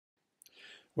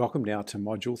Welcome now to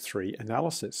Module 3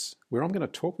 Analysis, where I'm going to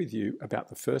talk with you about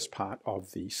the first part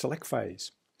of the select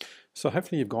phase. So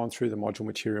hopefully you've gone through the module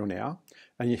material now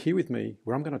and you're here with me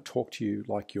where I'm going to talk to you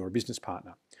like you're a business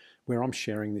partner, where I'm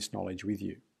sharing this knowledge with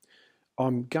you.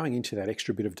 I'm going into that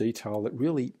extra bit of detail that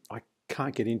really I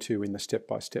can't get into in the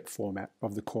step-by-step format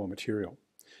of the core material.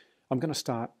 I'm going to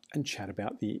start and chat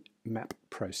about the map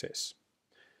process.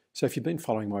 So if you've been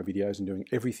following my videos and doing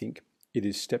everything, it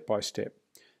is step-by-step.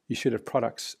 You should have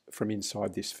products from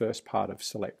inside this first part of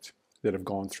select that have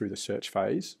gone through the search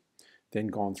phase, then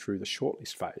gone through the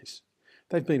shortlist phase.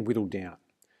 They've been whittled down.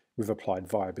 We've applied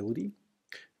viability,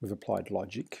 we've applied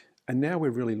logic, and now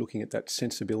we're really looking at that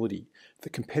sensibility, the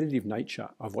competitive nature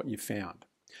of what you've found.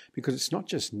 Because it's not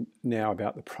just now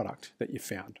about the product that you've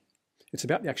found. It's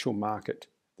about the actual market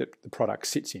that the product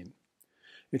sits in.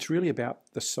 It's really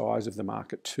about the size of the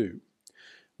market too.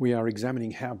 We are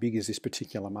examining how big is this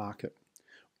particular market.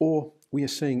 Or we are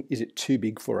seeing, is it too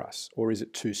big for us or is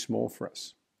it too small for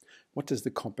us? What does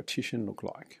the competition look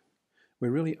like?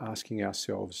 We're really asking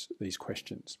ourselves these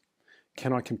questions.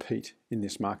 Can I compete in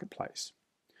this marketplace?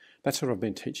 That's what I've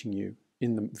been teaching you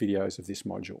in the videos of this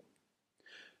module.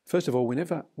 First of all,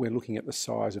 whenever we're looking at the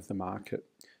size of the market,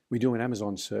 we do an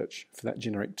Amazon search for that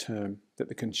generic term that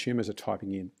the consumers are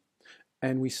typing in,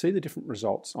 and we see the different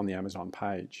results on the Amazon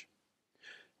page.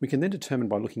 We can then determine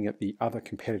by looking at the other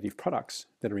competitive products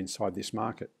that are inside this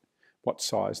market, what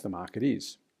size the market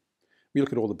is. We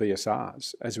look at all the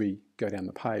BSRs as we go down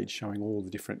the page showing all the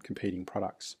different competing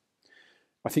products.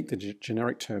 I think the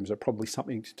generic terms are probably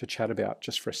something to chat about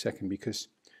just for a second because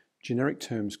generic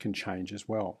terms can change as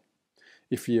well.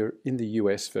 If you're in the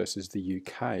US versus the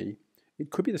UK, it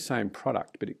could be the same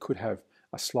product, but it could have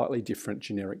a slightly different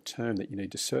generic term that you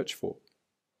need to search for.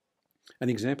 An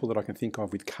example that I can think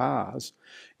of with cars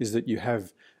is that you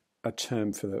have a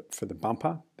term for the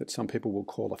bumper that some people will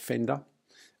call a fender,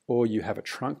 or you have a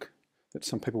trunk that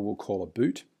some people will call a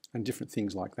boot, and different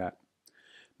things like that.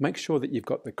 Make sure that you've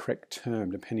got the correct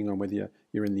term depending on whether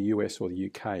you're in the US or the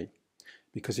UK,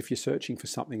 because if you're searching for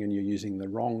something and you're using the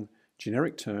wrong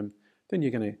generic term, then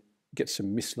you're going to get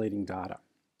some misleading data.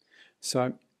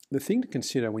 So the thing to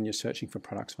consider when you're searching for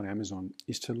products on Amazon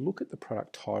is to look at the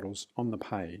product titles on the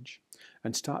page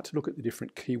and start to look at the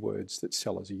different keywords that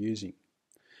sellers are using.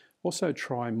 Also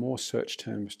try more search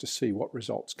terms to see what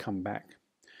results come back,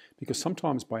 because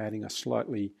sometimes by adding a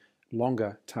slightly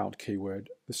longer tailed keyword,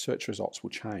 the search results will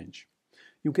change.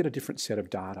 You'll get a different set of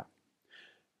data.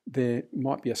 There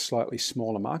might be a slightly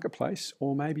smaller marketplace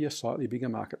or maybe a slightly bigger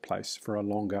marketplace for a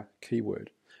longer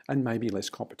keyword and maybe less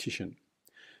competition.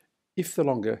 If the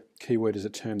longer keyword is a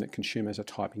term that consumers are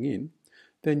typing in,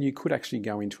 then you could actually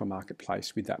go into a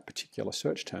marketplace with that particular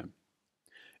search term.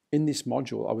 In this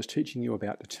module, I was teaching you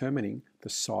about determining the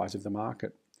size of the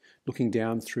market, looking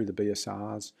down through the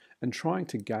BSRs and trying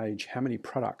to gauge how many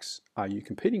products are you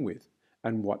competing with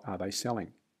and what are they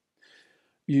selling.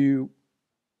 You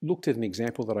looked at an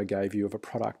example that I gave you of a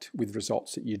product with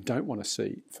results that you don't want to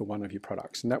see for one of your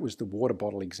products, and that was the water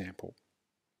bottle example.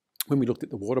 When we looked at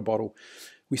the water bottle,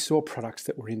 we saw products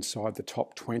that were inside the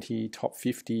top 20, top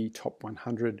 50, top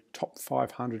 100, top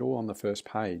 500, all on the first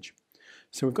page.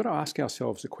 So we've got to ask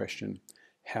ourselves the question,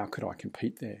 how could I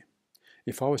compete there?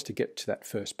 If I was to get to that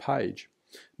first page,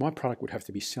 my product would have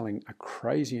to be selling a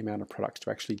crazy amount of products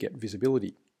to actually get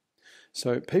visibility.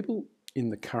 So people in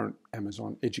the current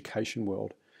Amazon education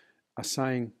world are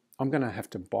saying, I'm going to have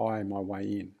to buy my way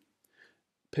in.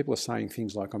 People are saying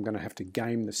things like, I'm going to have to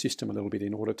game the system a little bit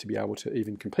in order to be able to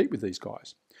even compete with these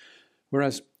guys.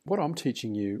 Whereas what I'm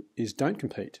teaching you is don't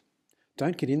compete.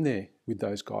 Don't get in there with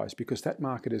those guys because that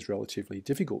market is relatively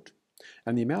difficult.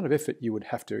 And the amount of effort you would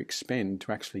have to expend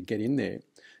to actually get in there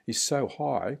is so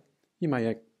high, you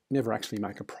may never actually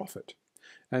make a profit.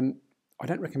 And I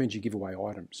don't recommend you give away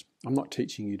items. I'm not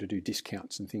teaching you to do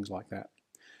discounts and things like that.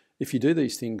 If you do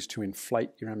these things to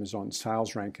inflate your Amazon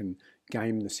sales rank and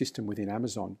game the system within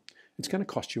Amazon, it's going to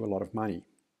cost you a lot of money.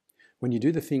 When you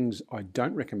do the things I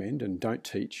don't recommend and don't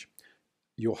teach,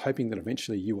 you're hoping that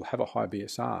eventually you will have a high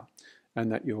BSR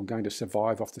and that you're going to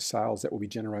survive off the sales that will be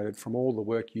generated from all the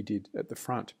work you did at the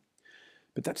front.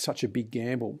 But that's such a big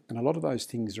gamble, and a lot of those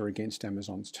things are against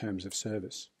Amazon's terms of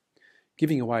service.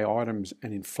 Giving away items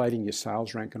and inflating your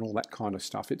sales rank and all that kind of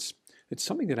stuff, it's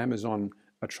something that Amazon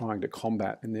are trying to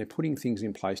combat, and they're putting things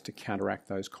in place to counteract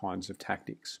those kinds of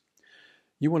tactics.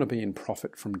 You want to be in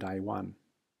profit from day one.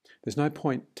 There's no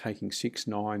point taking 6,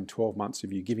 9, 12 months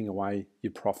of you giving away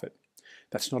your profit.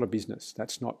 That's not a business.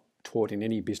 That's not taught in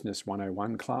any Business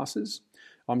 101 classes.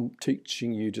 I'm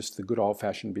teaching you just the good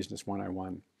old-fashioned Business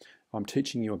 101. I'm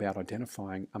teaching you about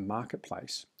identifying a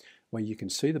marketplace where you can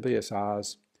see the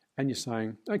BSRs and you're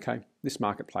saying, okay, this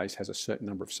marketplace has a certain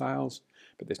number of sales,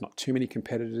 but there's not too many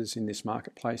competitors in this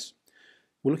marketplace.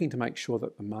 We're looking to make sure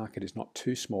that the market is not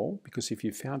too small, because if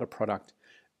you found a product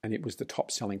and it was the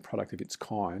top selling product of its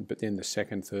kind, but then the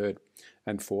second, third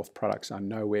and fourth products are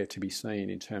nowhere to be seen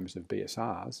in terms of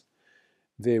BSRs,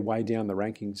 they're way down the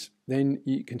rankings, then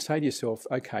you can say to yourself,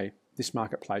 okay, this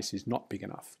marketplace is not big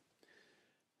enough.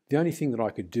 The only thing that I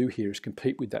could do here is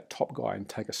compete with that top guy and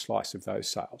take a slice of those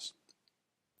sales.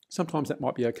 Sometimes that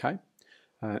might be okay,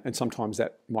 and sometimes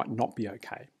that might not be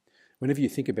okay. Whenever you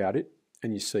think about it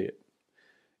and you see it,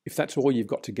 if that's all you've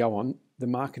got to go on, the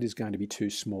market is going to be too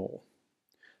small.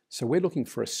 So we're looking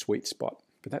for a sweet spot,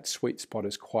 but that sweet spot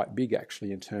is quite big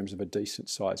actually in terms of a decent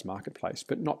sized marketplace,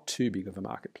 but not too big of a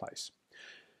marketplace.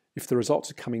 If the results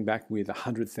are coming back with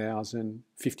 100,000,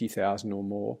 50,000 or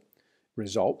more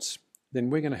results, then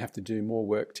we're going to have to do more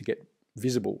work to get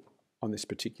visible on this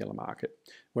particular market.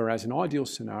 Whereas an ideal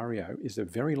scenario is a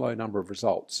very low number of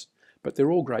results, but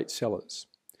they're all great sellers.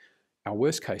 Our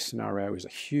worst case scenario is a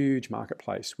huge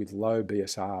marketplace with low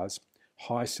BSRs,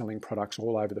 high selling products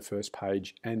all over the first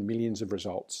page, and millions of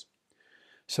results.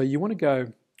 So you want to go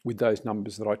with those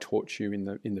numbers that I taught you in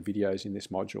the videos in this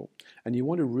module, and you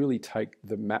want to really take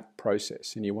the map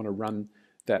process and you want to run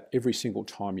that every single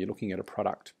time you're looking at a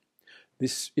product.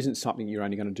 This isn't something you're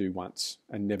only going to do once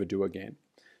and never do again.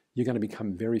 You're going to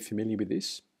become very familiar with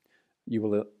this. You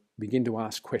will begin to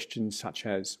ask questions such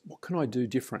as, what can I do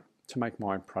different to make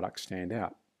my product stand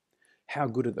out? How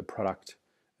good are the product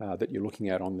that you're looking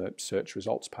at on the search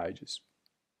results pages?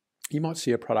 You might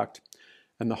see a product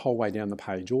and the whole way down the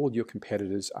page, all your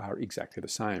competitors are exactly the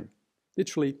same,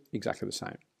 literally exactly the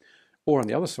same. Or on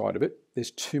the other side of it, there's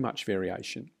too much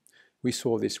variation. We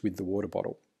saw this with the water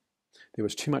bottle. There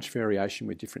was too much variation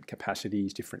with different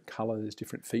capacities, different colors,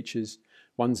 different features,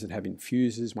 ones that have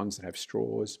infusers, ones that have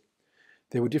straws.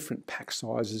 There were different pack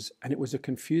sizes, and it was a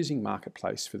confusing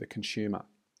marketplace for the consumer.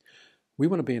 We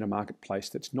want to be in a marketplace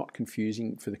that's not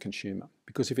confusing for the consumer,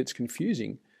 because if it's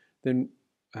confusing, then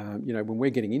when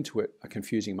we're getting into it, a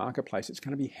confusing marketplace, it's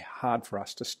going to be hard for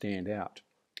us to stand out.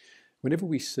 Whenever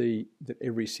we see that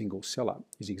every single seller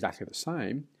is exactly the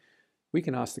same, we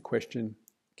can ask the question,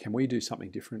 can we do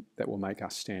something different that will make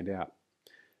us stand out?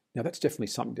 Now that's definitely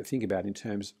something to think about in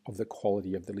terms of the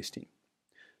quality of the listing.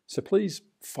 So please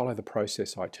follow the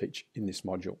process I teach in this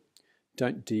module.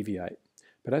 Don't deviate.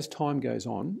 But as time goes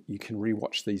on, you can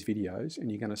rewatch these videos and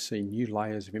you're going to see new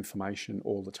layers of information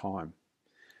all the time.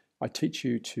 I teach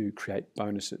you to create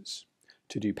bonuses,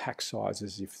 to do pack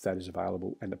sizes if that is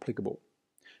available and applicable.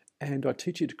 And I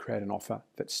teach you to create an offer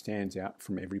that stands out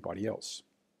from everybody else.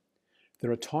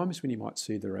 There are times when you might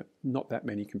see there are not that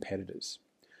many competitors.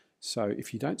 So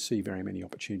if you don't see very many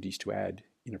opportunities to add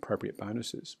inappropriate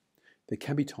bonuses, there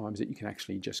can be times that you can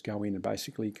actually just go in and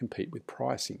basically compete with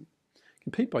pricing.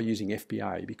 Compete by using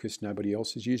FBA because nobody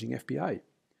else is using FBA.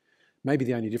 Maybe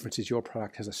the only difference is your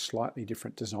product has a slightly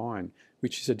different design,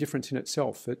 which is a difference in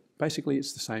itself, but basically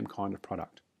it's the same kind of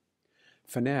product.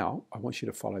 For now, I want you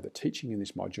to follow the teaching in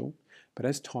this module, but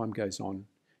as time goes on,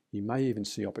 you may even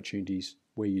see opportunities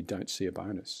where you don't see a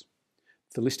bonus.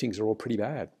 The listings are all pretty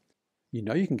bad. You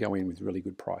know you can go in with really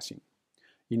good pricing.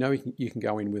 You know you can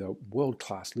go in with a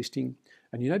world-class listing,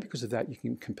 and you know because of that you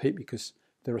can compete because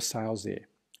there are sales there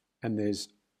and there's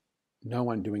no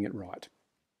one doing it right.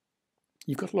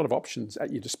 You've got a lot of options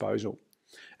at your disposal,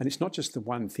 and it's not just the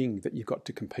one thing that you've got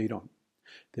to compete on.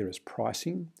 There is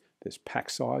pricing, there's pack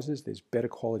sizes, there's better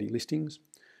quality listings.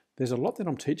 There's a lot that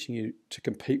I'm teaching you to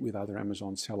compete with other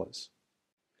Amazon sellers.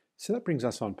 So that brings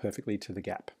us on perfectly to the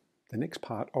gap, the next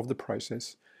part of the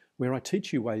process where I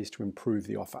teach you ways to improve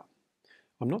the offer.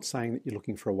 I'm not saying that you're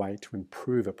looking for a way to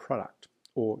improve a product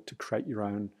or to create your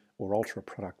own or alter a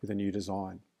product with a new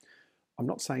design. I'm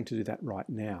not saying to do that right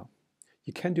now.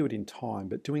 You can do it in time,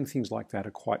 but doing things like that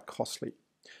are quite costly.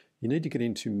 You need to get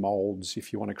into molds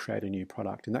if you want to create a new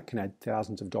product, and that can add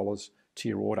thousands of dollars to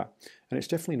your order. And it's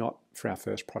definitely not for our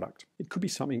first product. It could be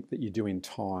something that you do in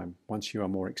time once you are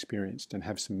more experienced and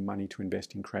have some money to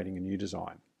invest in creating a new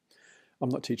design. I'm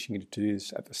not teaching you to do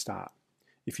this at the start.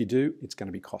 If you do, it's going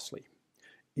to be costly.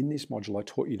 In this module, I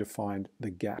taught you to find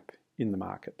the gap in the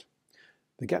market.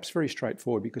 The gap's very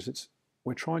straightforward because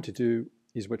we're trying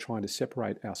to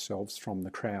separate ourselves from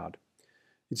the crowd.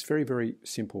 It's very, very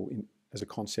simple as a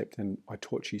concept, and I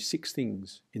taught you 6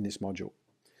 things in this module.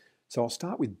 So I'll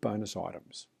start with bonus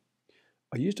items.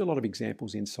 I used a lot of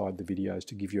examples inside the videos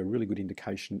to give you a really good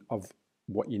indication of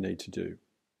what you need to do.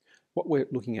 What we're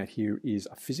looking at here is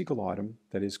a physical item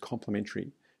that is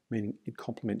complementary, meaning it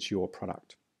complements your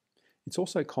product. It's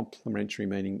also complementary,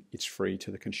 meaning it's free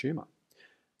to the consumer.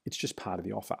 It's just part of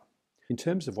the offer. In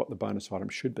terms of what the bonus item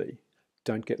should be,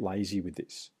 don't get lazy with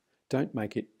this. Don't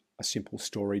make it a simple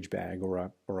storage bag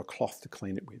or a cloth to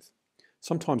clean it with.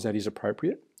 Sometimes that is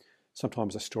appropriate.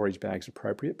 Sometimes a storage bag is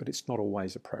appropriate, but it's not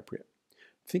always appropriate.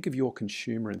 Think of your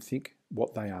consumer and think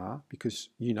what they are, because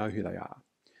you know who they are.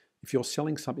 If you're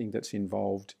selling something that's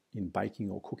involved in baking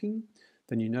or cooking,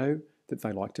 then you know that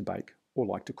they like to bake or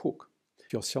like to cook.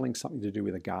 If you're selling something to do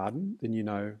with a garden, then you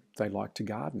know they like to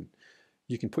garden.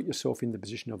 You can put yourself in the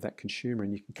position of that consumer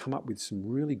and you can come up with some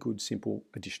really good, simple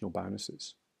additional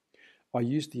bonuses. I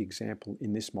used the example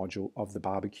in this module of the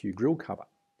barbecue grill cover.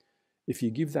 If you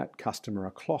give that customer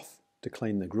a cloth to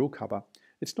clean the grill cover,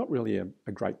 it's not really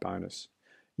a great bonus.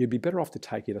 You'd be better off to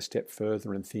take it a step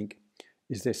further and think,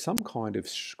 is there some kind of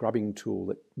scrubbing tool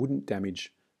that wouldn't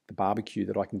damage the barbecue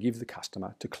that I can give the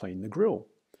customer to clean the grill?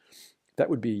 That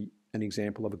would be an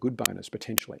example of a good bonus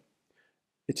potentially.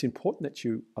 It's important that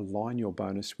you align your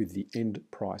bonus with the end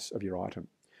price of your item,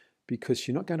 because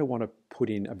you're not going to want to put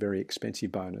in a very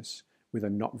expensive bonus with a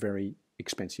not very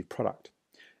expensive product.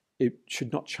 It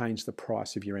should not change the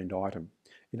price of your end item.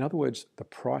 In other words, the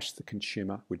price the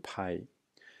consumer would pay.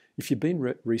 If you've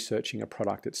been researching a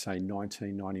product at say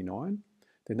 $19.99,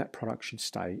 then that product should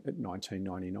stay at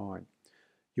 $19.99.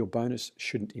 Your bonus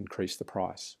shouldn't increase the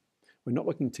price. We're not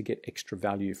looking to get extra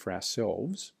value for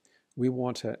ourselves. We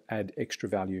want to add extra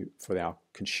value for our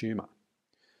consumer.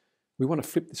 We want to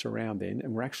flip this around then,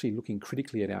 and we're actually looking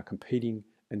critically at our competing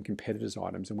and competitors'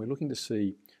 items, and we're looking to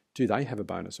see, do they have a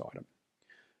bonus item?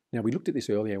 Now, we looked at this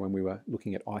earlier when we were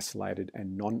looking at isolated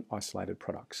and non-isolated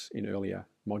products in earlier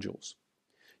modules.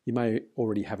 You may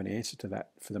already have an answer to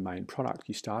that for the main product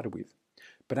you started with.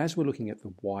 But as we're looking at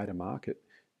the wider market,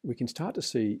 we can start to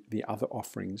see the other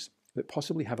offerings that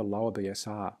possibly have a lower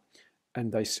BSR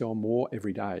and they sell more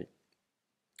every day.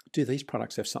 Do these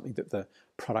products have something that the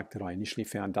product that I initially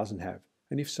found doesn't have?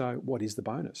 And if so, what is the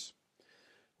bonus?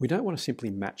 We don't want to simply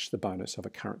match the bonus of a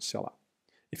current seller.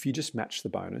 If you just match the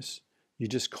bonus, you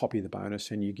just copy the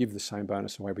bonus and you give the same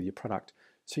bonus away with your product.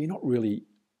 So you're not really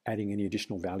adding any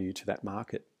additional value to that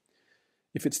market.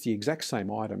 If it's the exact same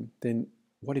item, then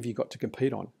what have you got to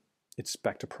compete on? It's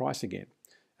back to price again.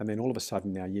 And then all of a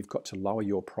sudden now you've got to lower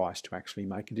your price to actually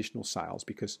make additional sales,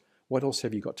 because what else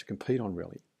have you got to compete on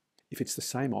really? If it's the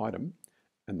same item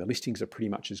and the listings are pretty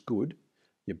much as good,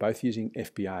 you're both using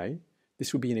FBA,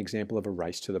 this would be an example of a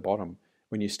race to the bottom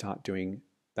when you start doing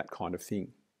that kind of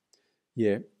thing.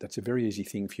 Yeah, that's a very easy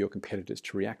thing for your competitors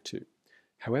to react to.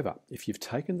 However, if you've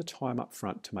taken the time up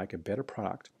front to make a better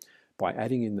product by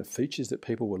adding in the features that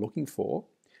people were looking for,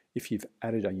 if you've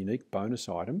added a unique bonus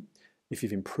item, if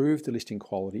you've improved the listing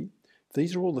quality,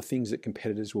 these are all the things that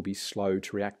competitors will be slow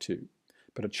to react to.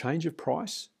 But a change of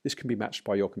price, this can be matched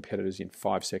by your competitors in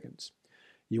 5 seconds.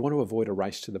 You want to avoid a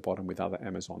race to the bottom with other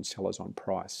Amazon sellers on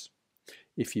price.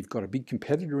 If you've got a big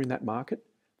competitor in that market,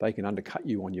 they can undercut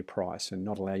you on your price and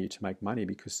not allow you to make money,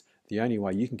 because the only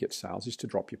way you can get sales is to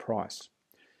drop your price.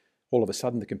 All of a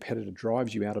sudden, the competitor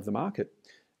drives you out of the market,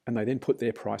 and they then put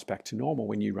their price back to normal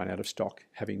when you run out of stock,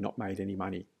 having not made any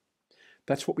money.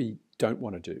 That's what we don't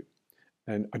want to do.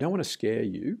 And I don't want to scare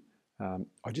you.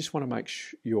 I just want to make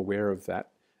you aware of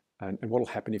that and what will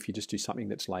happen if you just do something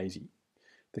that's lazy.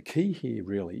 The key here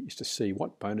really is to see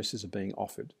what bonuses are being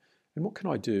offered and what can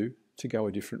I do to go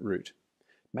a different route.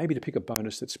 Maybe to pick a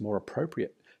bonus that's more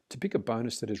appropriate, to pick a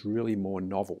bonus that is really more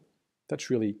novel.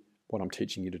 That's really what I'm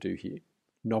teaching you to do here,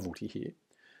 novelty here.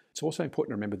 It's also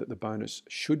important to remember that the bonus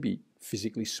should be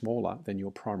physically smaller than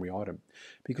your primary item,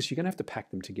 because you're going to have to pack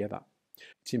them together.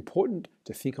 It's important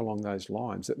to think along those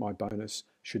lines, that my bonus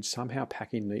should somehow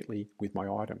pack in neatly with my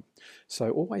item. So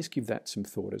always give that some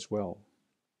thought as well.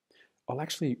 I'll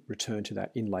actually return to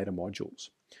that in later modules.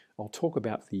 I'll talk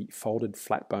about the folded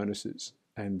flat bonuses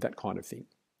and that kind of thing.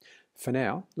 For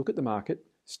now, look at the market,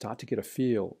 start to get a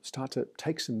feel, start to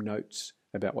take some notes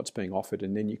about what's being offered,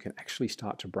 and then you can actually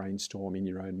start to brainstorm in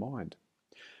your own mind.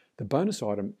 The bonus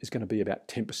item is going to be about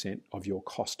 10% of your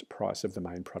cost price of the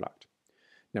main product.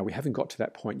 Now, we haven't got to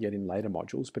that point yet in later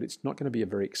modules, but it's not going to be a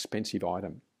very expensive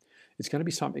item. It's going to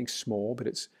be something small, but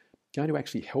it's going to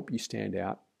actually help you stand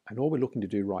out. And all we're looking to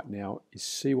do right now is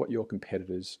see what your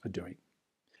competitors are doing.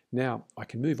 Now, I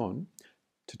can move on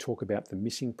to talk about the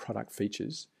missing product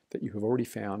features that you have already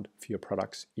found for your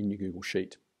products in your Google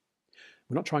Sheet.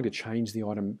 We're not trying to change the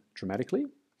item dramatically.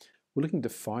 We're looking to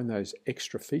find those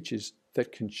extra features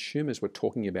that consumers were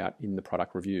talking about in the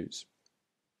product reviews.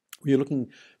 We're looking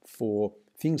for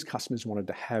things customers wanted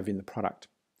to have in the product.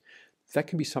 That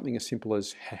can be something as simple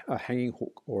as a hanging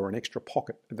hook or an extra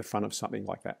pocket at the front of something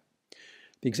like that.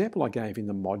 The example I gave in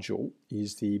the module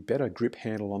is the better grip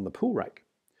handle on the pool rake.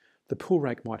 The pull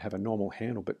rake might have a normal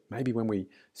handle, but maybe when we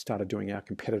started doing our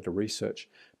competitor research,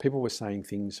 people were saying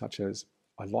things such as,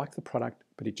 I like the product,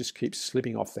 but it just keeps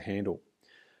slipping off the handle.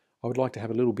 I would like to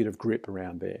have a little bit of grip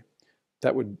around there.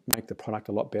 That would make the product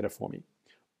a lot better for me.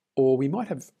 Or we might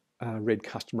have read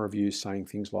customer reviews saying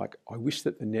things like, I wish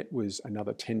that the net was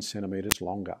another 10 centimetres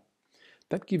longer.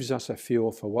 That gives us a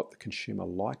feel for what the consumer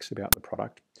likes about the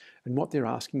product and what they're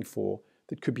asking for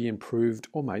that could be improved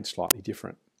or made slightly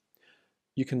different.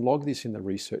 You can log this in the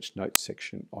research notes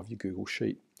section of your Google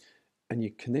Sheet, and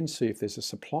you can then see if there's a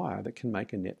supplier that can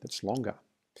make a net that's longer.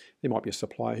 There might be a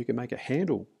supplier who can make a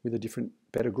handle with a different,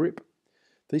 better grip.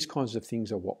 These kinds of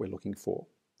things are what we're looking for.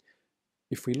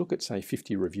 If we look at, say,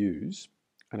 50 reviews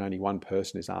and only one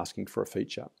person is asking for a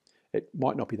feature, it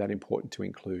might not be that important to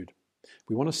include.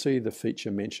 We want to see the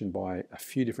feature mentioned by a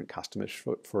few different customers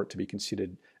for it to be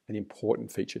considered an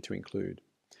important feature to include.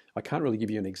 I can't really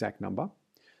give you an exact number.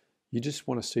 You just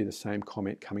want to see the same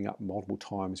comment coming up multiple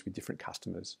times with different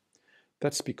customers.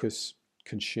 That's because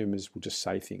consumers will just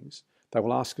say things. They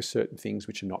will ask us certain things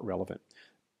which are not relevant.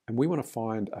 And we want to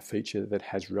find a feature that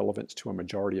has relevance to a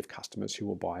majority of customers who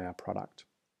will buy our product.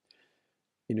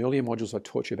 In earlier modules, I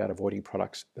taught you about avoiding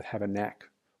products that have a knack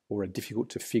or are difficult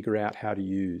to figure out how to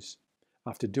use.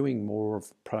 After doing more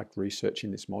of product research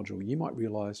in this module, you might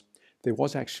realize there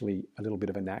was actually a little bit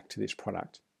of a knack to this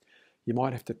product. You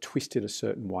might have to twist it a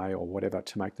certain way or whatever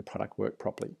to make the product work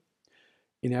properly.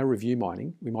 In our review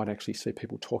mining, we might actually see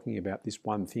people talking about this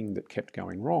one thing that kept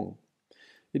going wrong.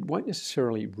 It won't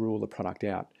necessarily rule the product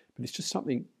out, but it's just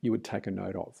something you would take a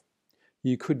note of.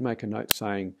 You could make a note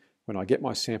saying, when I get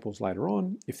my samples later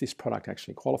on, if this product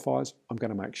actually qualifies, I'm going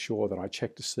to make sure that I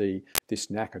check to see this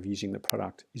knack of using the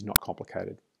product is not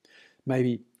complicated.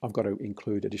 Maybe I've got to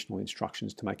include additional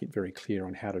instructions to make it very clear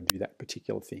on how to do that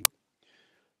particular thing.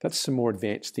 That's some more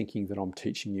advanced thinking that I'm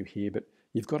teaching you here, but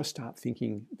you've got to start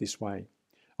thinking this way.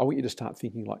 I want you to start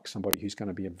thinking like somebody who's going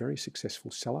to be a very successful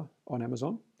seller on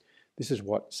Amazon. This is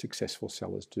what successful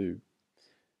sellers do.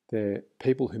 They're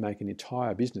people who make an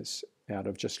entire business out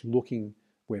of just looking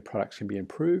where products can be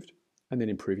improved and then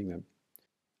improving them.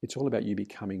 It's all about you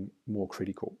becoming more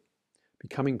critical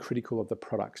of the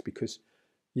products, because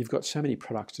you've got so many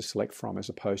products to select from as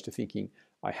opposed to thinking,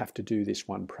 I have to do this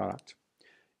one product.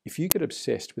 If you get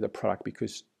obsessed with a product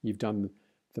because you've done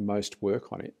the most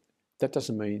work on it, that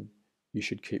doesn't mean you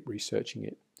should keep researching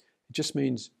it. It just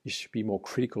means you should be more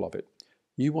critical of it.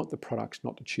 You want the products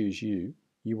not to choose you,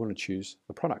 you want to choose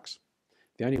the products.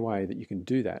 The only way that you can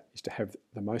do that is to have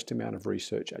the most amount of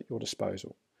research at your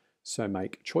disposal. So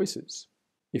make choices.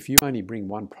 If you only bring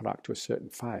one product to a certain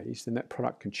phase, then that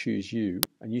product can choose you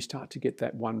and you start to get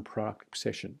that one product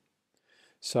obsession.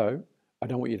 So I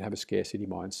don't want you to have a scarcity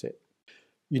mindset.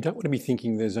 You don't want to be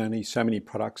thinking there's only so many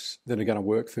products that are going to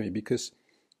work for me, because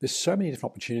there's so many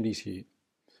different opportunities here.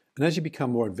 And as you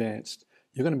become more advanced,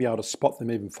 you're going to be able to spot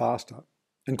them even faster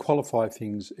and qualify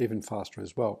things even faster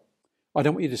as well. I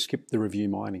don't want you to skip the review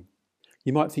mining.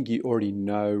 You might think you already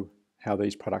know how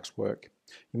these products work.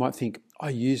 You might think, I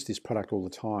use this product all the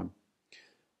time.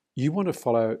 You want to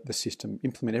follow the system,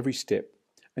 implement every step,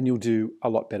 and you'll do a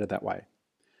lot better that way.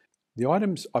 The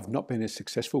items I've not been as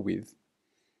successful with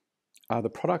are the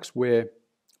products where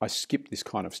I skip this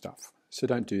kind of stuff, so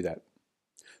don't do that.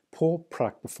 Poor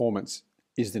product performance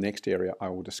is the next area I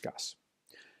will discuss.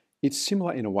 It's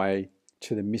similar in a way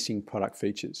to the missing product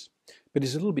features, but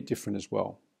is a little bit different as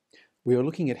well. We are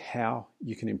looking at how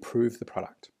you can improve the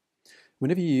product.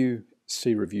 Whenever you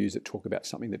see reviews that talk about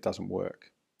something that doesn't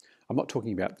work, I'm not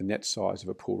talking about the net size of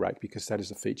a pull rake, because that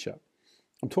is a feature.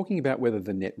 I'm talking about whether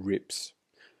the net rips.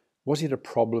 Was it a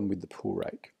problem with the pull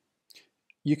rake?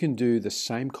 You can do the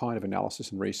same kind of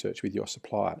analysis and research with your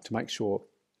supplier to make sure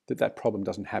that that problem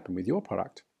doesn't happen with your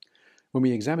product. When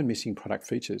we examine missing product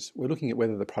features, we're looking at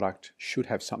whether the product should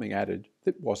have something added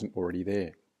that wasn't already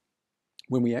there.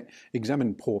 When we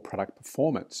examine poor product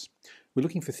performance, we're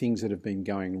looking for things that have been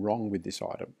going wrong with this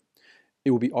item. It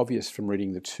will be obvious from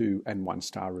reading the 2 and 1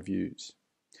 star reviews.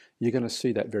 You're going to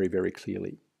see that very, very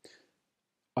clearly.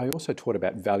 I also taught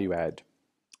about value add.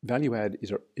 Value add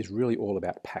is really all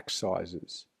about pack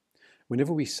sizes.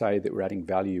 Whenever we say that we're adding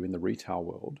value in the retail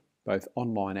world, both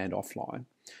online and offline,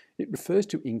 it refers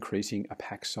to increasing a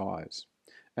pack size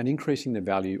and increasing the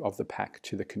value of the pack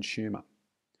to the consumer.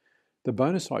 The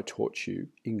bonus I taught you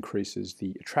increases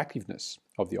the attractiveness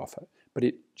of the offer, but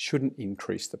it shouldn't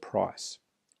increase the price.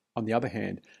 On the other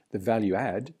hand, the value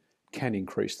add can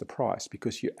increase the price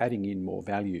because you're adding in more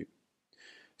value.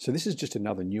 So this is just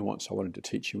another nuance I wanted to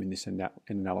teach you in this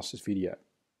analysis video.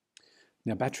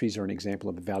 Now, batteries are an example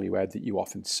of a value add that you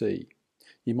often see.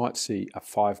 You might see a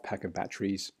 5-pack of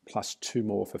batteries plus 2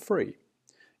 more for free.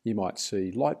 You might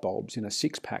see light bulbs in a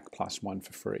 6-pack plus 1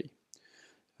 for free.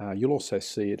 You'll also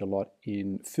see it a lot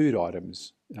in food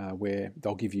items where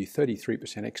they'll give you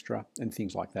 33% extra and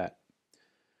things like that.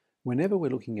 Whenever we're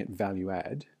looking at value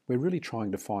add, we're really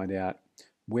trying to find out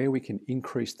where we can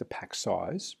increase the pack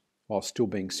size while still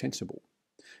being sensible.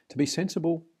 To be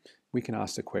sensible, we can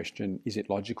ask the question, is it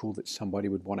logical that somebody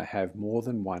would want to have more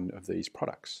than one of these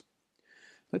products?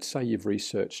 Let's say you've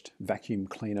researched vacuum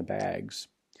cleaner bags,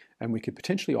 and we could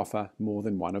potentially offer more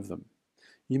than one of them.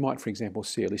 You might, for example,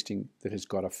 see a listing that has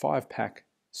got a 5-pack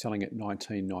selling at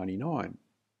 $19.99.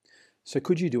 So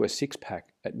could you do a 6-pack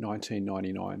at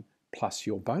 $19.99 plus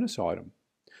your bonus item?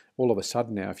 All of a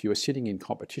sudden now, if you are sitting in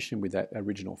competition with that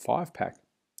original 5-pack,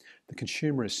 the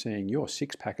consumer is seeing your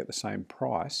 6-pack at the same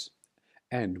price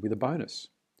and with a bonus.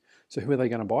 So who are they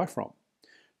going to buy from?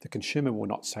 The consumer will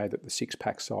not say that the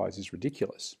 6-pack size is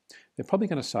ridiculous. They're probably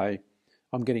going to say,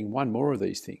 I'm getting one more of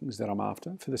these things that I'm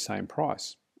after for the same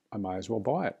price. I may as well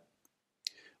buy it.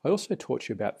 I also taught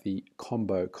you about the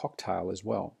combo cocktail as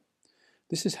well.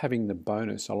 This is having the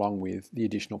bonus along with the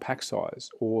additional pack size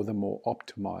or the more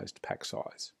optimized pack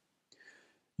size.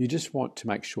 You just want to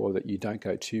make sure that you don't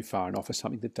go too far and offer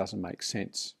something that doesn't make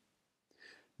sense.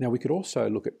 Now we could also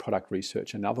look at product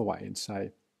research another way and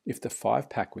say, if the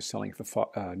 5-pack was selling for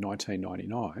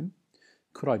 $19.99,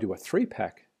 could I do a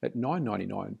 3-pack at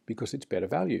 $9.99 because it's better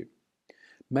value?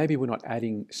 Maybe we're not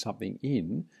adding something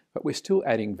in, but we're still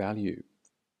adding value.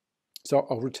 So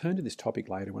I'll return to this topic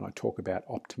later when I talk about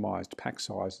optimized pack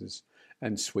sizes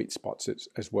and sweet spots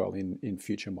as well in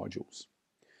future modules.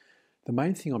 The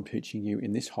main thing I'm teaching you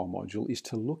in this whole module is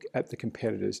to look at the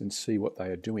competitors and see what they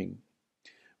are doing.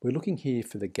 We're looking here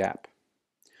for the gap.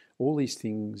 All these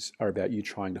things are about you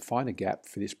trying to find a gap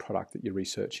for this product that you're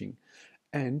researching,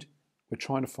 and we're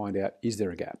trying to find out, is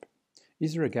there a gap?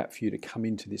 Is there a gap for you to come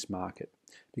into this market?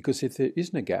 Because if there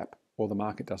isn't a gap or the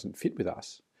market doesn't fit with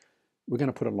us, we're going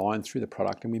to put a line through the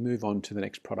product and we move on to the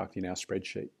next product in our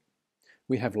spreadsheet.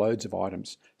 We have loads of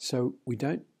items, so we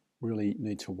don't really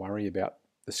need to worry about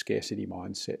the scarcity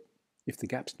mindset. If the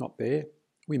gap's not there,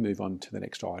 we move on to the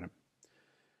next item.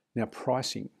 Now,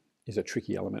 pricing is a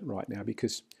tricky element right now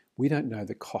because we don't know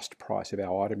the cost price of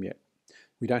our item yet.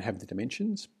 We don't have the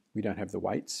dimensions, we don't have the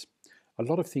weights, a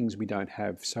lot of things we don't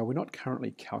have, so we're not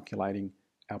currently calculating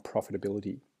our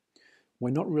profitability. We're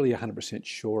not really 100%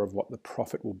 sure of what the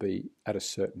profit will be at a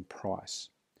certain price.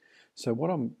 So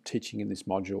what I'm teaching in this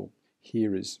module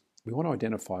here is we want to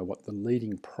identify what the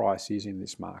leading price is in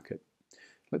this market.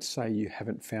 Let's say you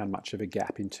haven't found much of a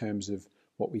gap in terms of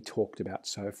what we talked about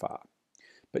so far.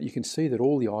 But you can see that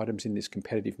all the items in this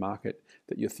competitive market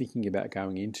that you're thinking about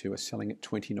going into are selling at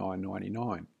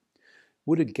 $29.99.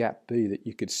 Would a gap be that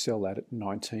you could sell that at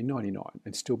 $19.99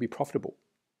 and still be profitable?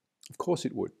 Of course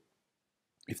it would.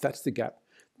 If that's the gap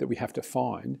that we have to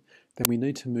find, then we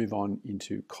need to move on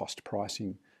into cost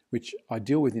pricing, which I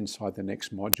deal with inside the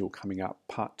next module coming up,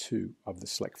 part 2 of the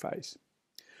select phase.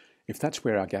 If that's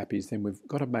where our gap is, then we've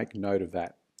got to make note of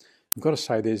that. We've got to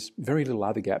say there's very little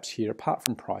other gaps here apart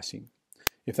from pricing.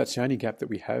 If that's the only gap that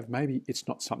we have, maybe it's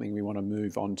not something we want to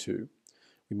move on to.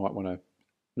 We might want to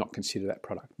not consider that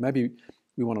product. Maybe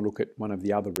we want to look at one of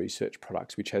the other research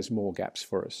products which has more gaps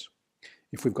for us.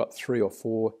 If we've got 3 or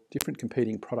 4 different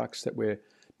competing products that we're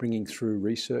bringing through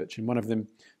research, and one of them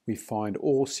we find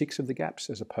all 6 of the gaps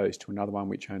as opposed to another one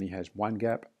which only has 1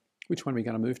 gap, which one are we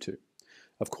going to move to?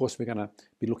 Of course, we're going to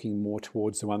be looking more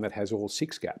towards the one that has all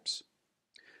 6 gaps.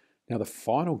 Now, the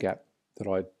final gap that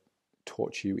I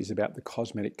taught you is about the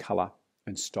cosmetic color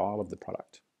and style of the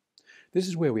product. This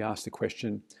is where we ask the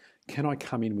question, can I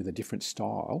come in with a different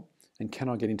style and can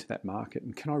I get into that market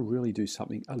and can I really do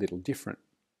something a little different?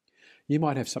 You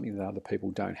might have something that other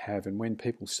people don't have, and when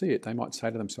people see it, they might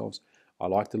say to themselves, I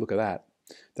like the look of that,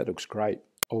 that looks great,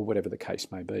 or whatever the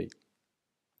case may be.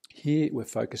 Here we're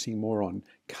focusing more on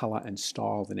color and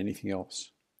style than anything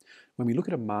else. When we look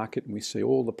at a market and we see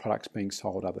all the products being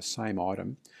sold are the same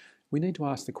item, we need to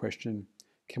ask the question,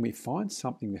 can we find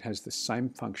something that has the same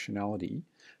functionality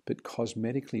but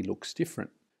cosmetically looks different?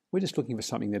 We're just looking for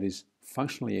something that is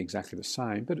functionally exactly the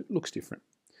same, but it looks different.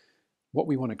 What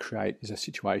we want to create is a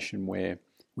situation where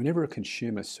whenever a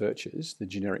consumer searches the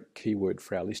generic keyword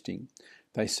for our listing,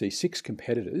 they see 6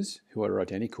 competitors who are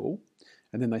identical,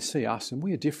 and then they see us and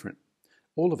we are different.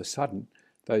 All of a sudden,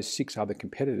 those 6 other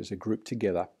competitors are grouped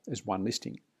together as one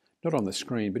listing. Not on the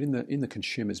screen, but in the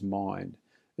consumer's mind.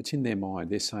 It's in their mind.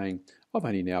 They're saying, I've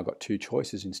only now got 2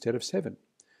 choices instead of 7.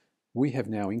 We have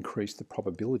now increased the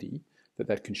probability that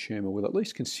that consumer will at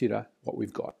least consider what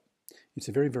we've got. It's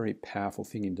a very, very powerful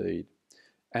thing indeed.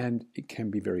 and it can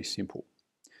be very simple.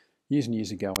 Years and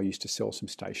years ago, I used to sell some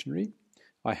stationery.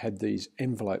 I had these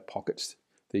envelope pockets,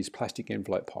 these plastic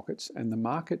envelope pockets, and the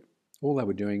market, all they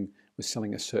were doing was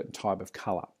selling a certain type of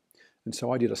colour. And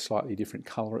so I did a slightly different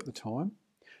colour at the time.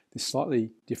 This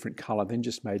slightly different colour then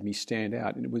just made me stand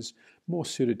out, and it was more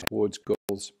suited towards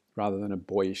girls rather than a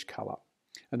boyish colour.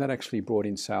 And that actually brought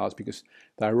in sales because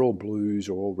they were all blues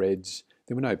or all reds.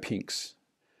 There were no pinks.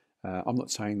 I'm not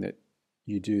saying that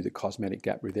you do the cosmetic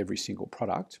gap with every single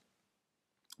product.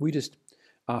 We just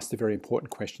ask the very important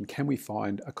question, can we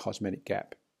find a cosmetic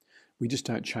gap? We just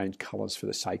don't change colours for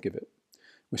the sake of it.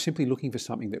 We're simply looking for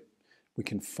something that we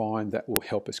can find that will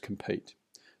help us compete.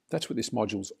 That's what this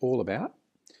module's all about.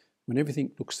 When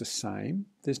everything looks the same,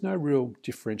 there's no real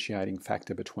differentiating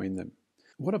factor between them.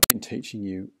 What I've been teaching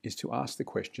you is to ask the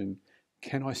question,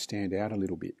 can I stand out a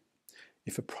little bit?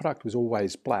 If a product was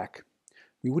always black,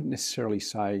 we wouldn't necessarily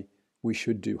say we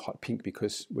should do hot pink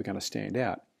because we're going to stand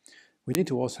out. We need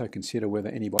to also consider whether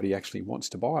anybody actually wants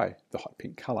to buy the hot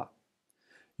pink colour.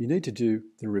 You need to do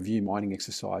the review mining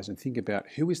exercise and think about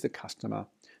who is the customer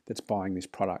that's buying this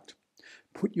product.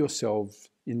 Put yourself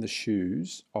in the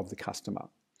shoes of the customer.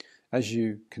 As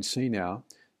you can see now,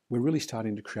 we're really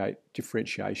starting to create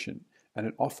differentiation and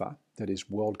an offer that is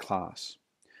world-class.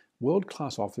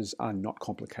 World-class offers are not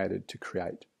complicated to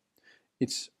create.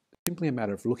 It's simply a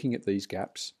matter of looking at these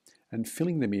gaps and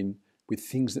filling them in with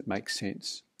things that make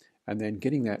sense, and then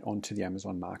getting that onto the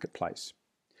Amazon marketplace.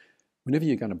 Whenever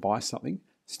you're going to buy something,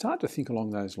 start to think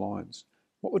along those lines.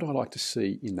 What would I like to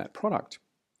see in that product?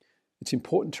 It's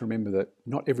important to remember that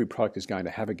not every product is going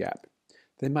to have a gap.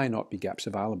 There may not be gaps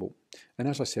available. And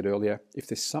as I said earlier, if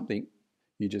there's something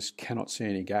you just cannot see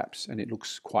any gaps and it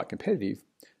looks quite competitive,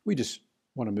 we just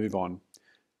want to move on.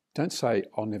 Don't say,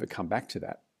 I'll never come back to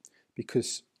that,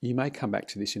 because you may come back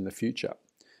to this in the future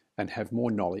and have more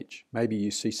knowledge. Maybe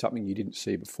you see something you didn't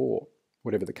see before,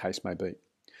 whatever the case may be.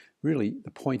 Really,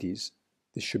 the point is,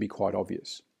 this should be quite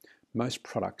obvious. Most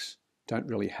products don't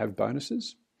really have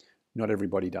bonuses. Not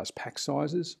everybody does pack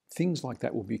sizes. Things like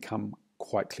that will become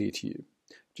quite clear to you.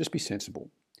 Just be sensible.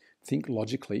 Think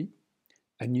logically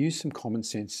and use some common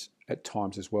sense at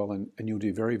times as well, and you'll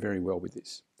do very, very well with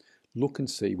this. Look and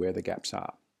see where the gaps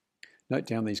are. Note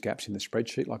down these gaps in the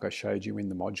spreadsheet like I showed you in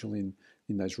the module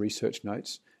in those research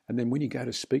notes. And then when you go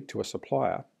to speak to a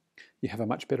supplier, you have a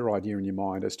much better idea in your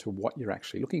mind as to what you're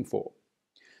actually looking for.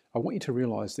 I want you to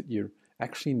realize that you're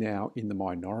actually now in the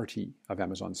minority of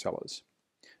Amazon sellers.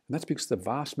 And that's because the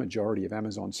vast majority of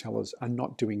Amazon sellers are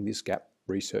not doing this gap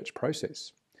research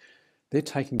process. They're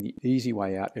taking the easy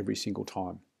way out every single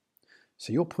time.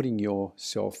 So you're putting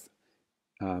yourself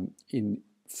in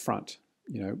front.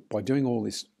 By doing all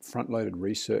this front-loaded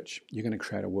research, you're going to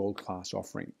create a world-class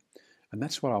offering. And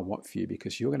that's what I want for you,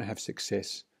 because you're going to have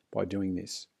success by doing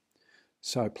this.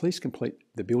 So please complete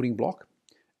the building block,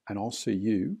 and I'll see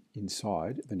you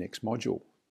inside the next module.